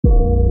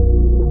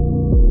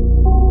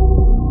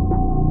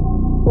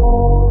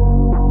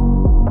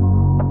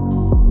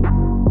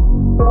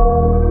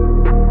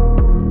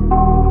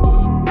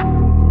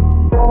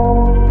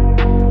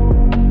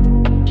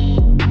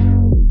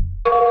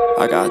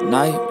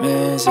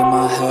nightmares in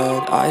my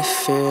head. I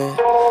fear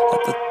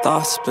that the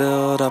thoughts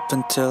build up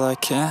until I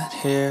can't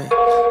hear,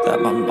 that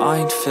my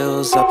mind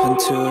fills up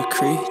into a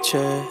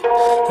creature,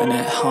 and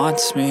it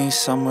haunts me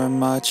somewhere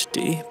much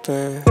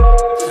deeper.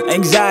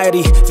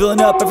 Anxiety,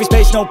 filling up every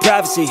space, no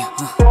privacy.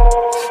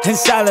 And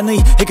silently,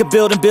 it could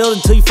build and build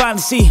until you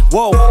finally see,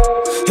 whoa,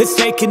 it's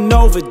taking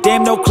over,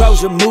 damn, no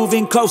closure,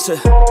 moving closer.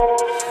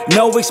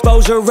 No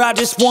exposure, I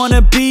just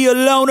wanna be a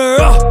loner.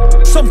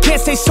 Some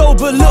can't stay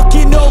sober,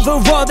 looking over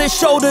all their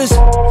shoulders,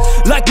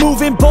 like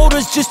moving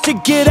boulders just to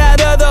get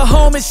out of the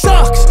home. It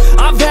sucks,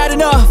 I've had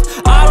enough,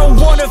 I don't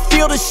wanna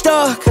feel the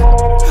stuck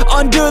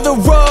under the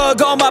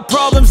rug, all my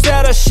problems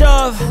that I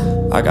shove.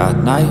 I got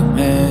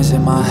nightmares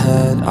in my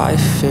head. I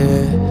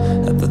fear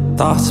that the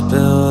thoughts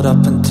build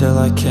up until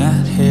I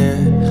can't hear,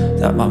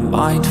 that my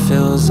mind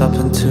fills up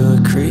into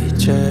a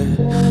creature,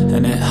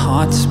 and it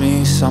haunts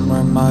me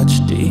somewhere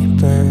much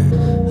deeper.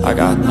 I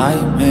got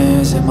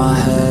nightmares in my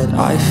head.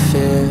 I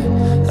fear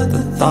that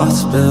the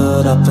thoughts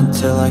build up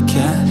until I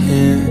can't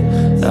hear,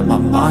 that my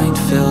mind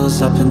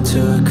fills up into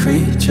a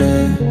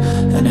creature,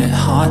 and it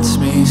haunts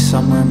me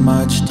somewhere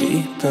much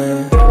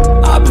deeper.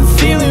 I've been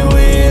feeling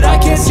weird, I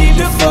can't seem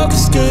to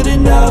focus good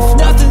enough.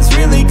 Nothing's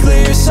really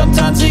clear,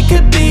 sometimes it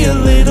could be a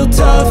little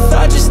tough.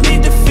 I just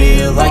need to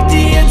feel like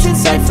the end's in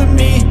sight for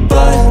me,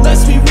 but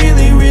let's be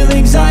really real,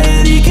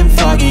 anxiety can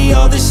foggy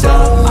all this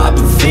stuff. I've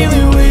been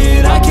feeling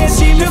weird, I can't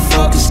seem to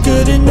focus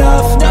good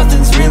enough.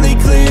 Nothing's really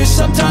clear,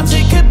 sometimes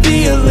it could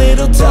be a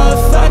little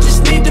tough. I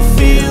just need to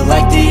feel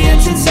like the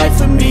end's in sight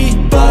for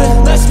me,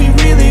 but let's be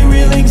really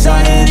real,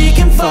 anxiety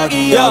can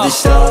foggy all this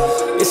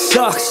stuff. It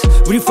sucks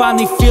when you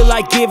finally feel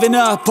like giving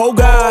up. Oh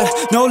God,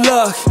 no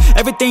luck,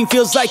 everything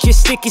feels like you're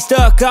sticky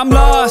stuck. I'm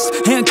lost,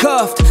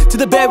 handcuffed to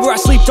the bed where I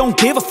sleep, don't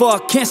give a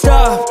fuck. Can't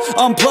stop,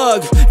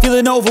 unplug,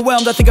 feeling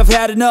overwhelmed, I think I've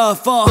had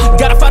enough.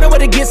 Gotta find a way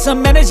to get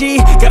some energy,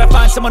 gotta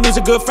find someone who's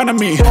a good friend of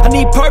me. I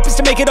need purpose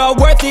to make it all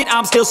worth it,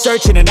 I'm still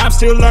searching and I'm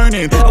still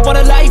learning. I want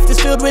a life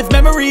that's filled with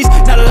memories,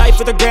 not a life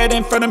with regret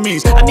in front of me.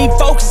 I need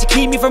focus to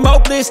keep me from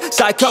hopeless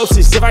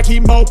psychosis if I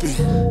keep moping.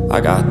 I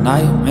got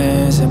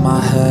nightmares in my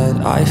head.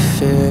 I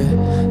fear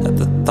that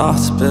the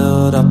thoughts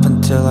build up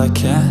until I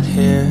can't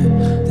hear,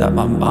 that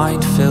my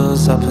mind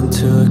fills up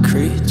into a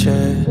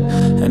creature,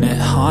 and it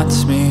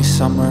haunts me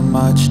somewhere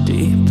much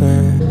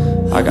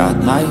deeper. I got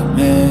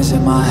nightmares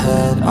in my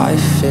head. I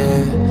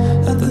fear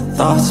that the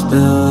thoughts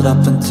build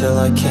up until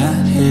I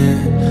can't hear,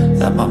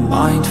 that my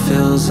mind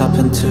fills up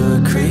into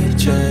a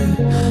creature,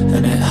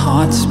 and it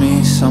haunts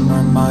me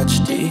somewhere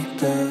much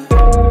deeper.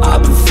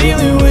 I've been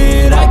feeling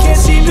weird, I can't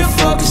seem to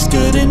focus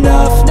good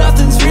enough.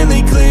 Nothing's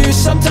really clear,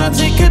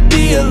 sometimes it could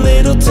be a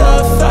little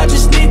tough. I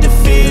just need to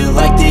feel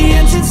like the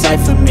end's in sight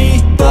for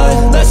me,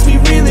 but let's be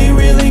really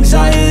real,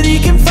 anxiety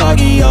can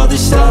foggy all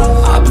this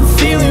stuff. I've been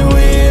feeling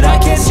weird, I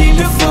can't seem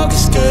to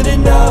focus good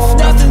enough.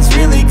 Nothing's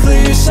really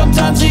clear,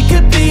 sometimes it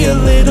could be a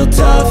little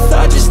tough.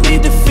 I just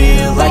need to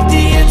feel like the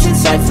end's in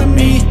sight for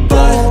me,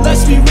 but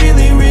let's be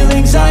really real,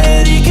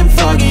 anxiety can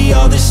foggy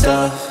all this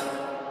stuff.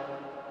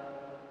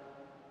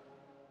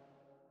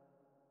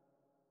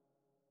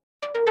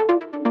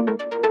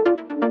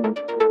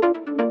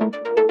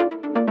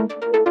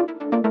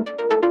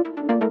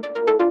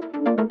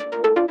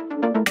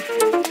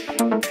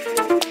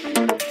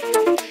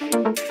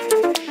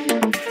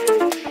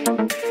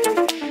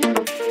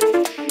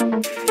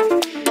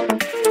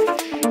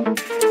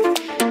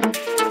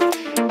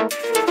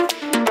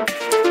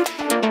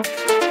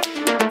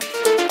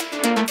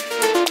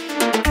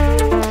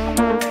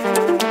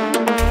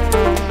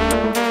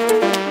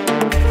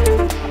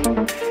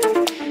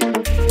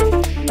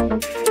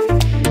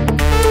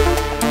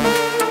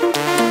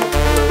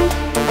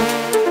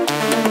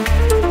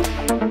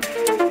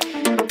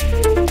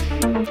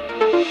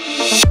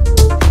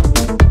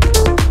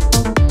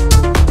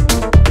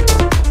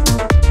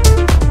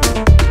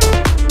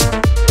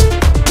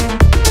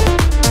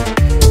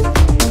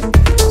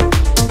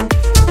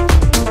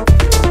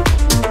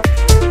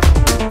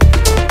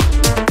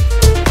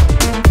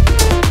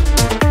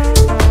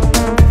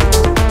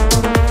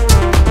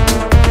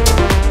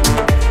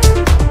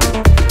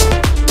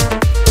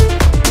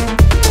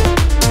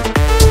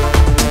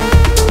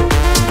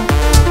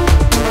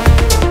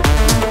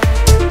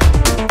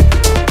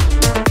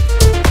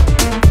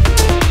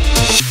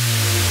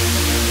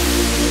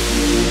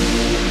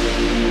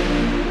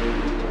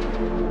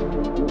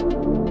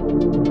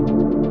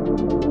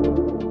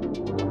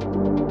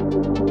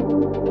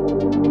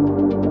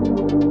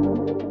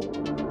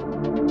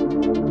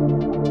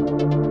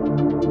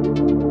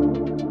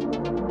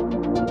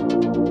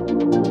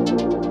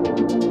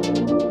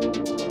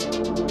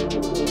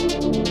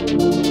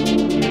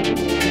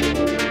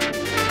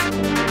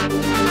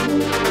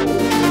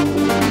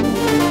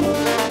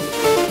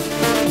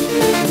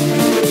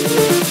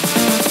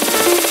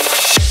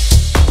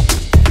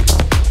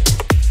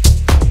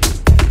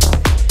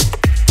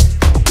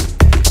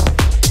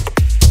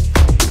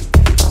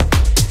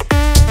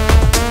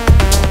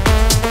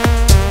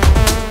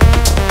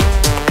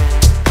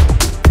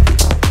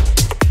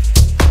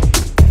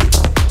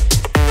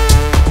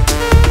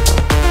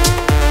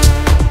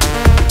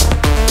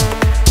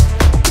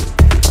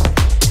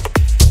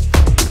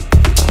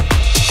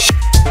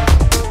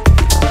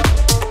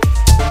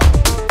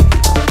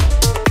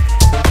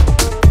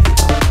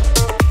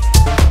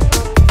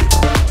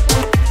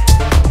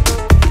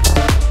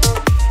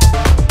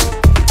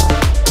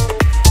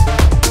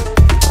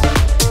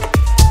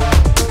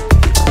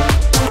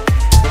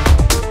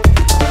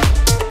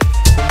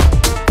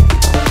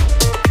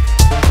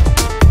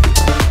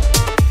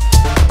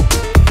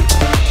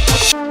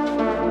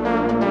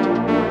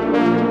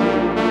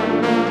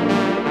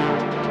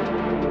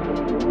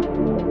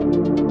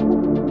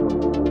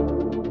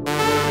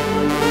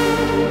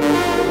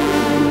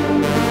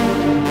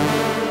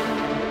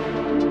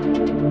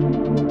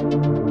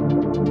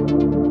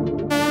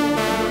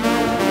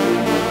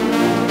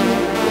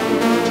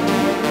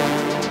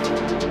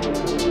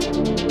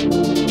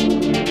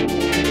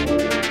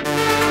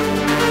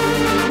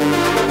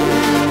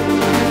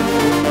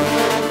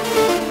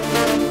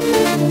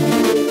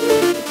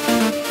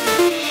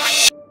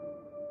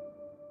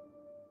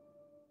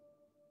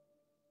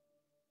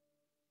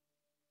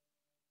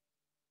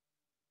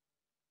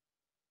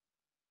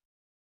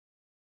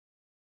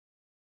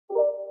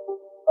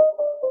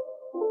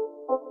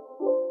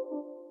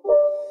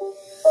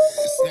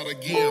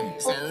 again.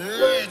 It's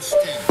a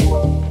rich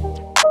thing.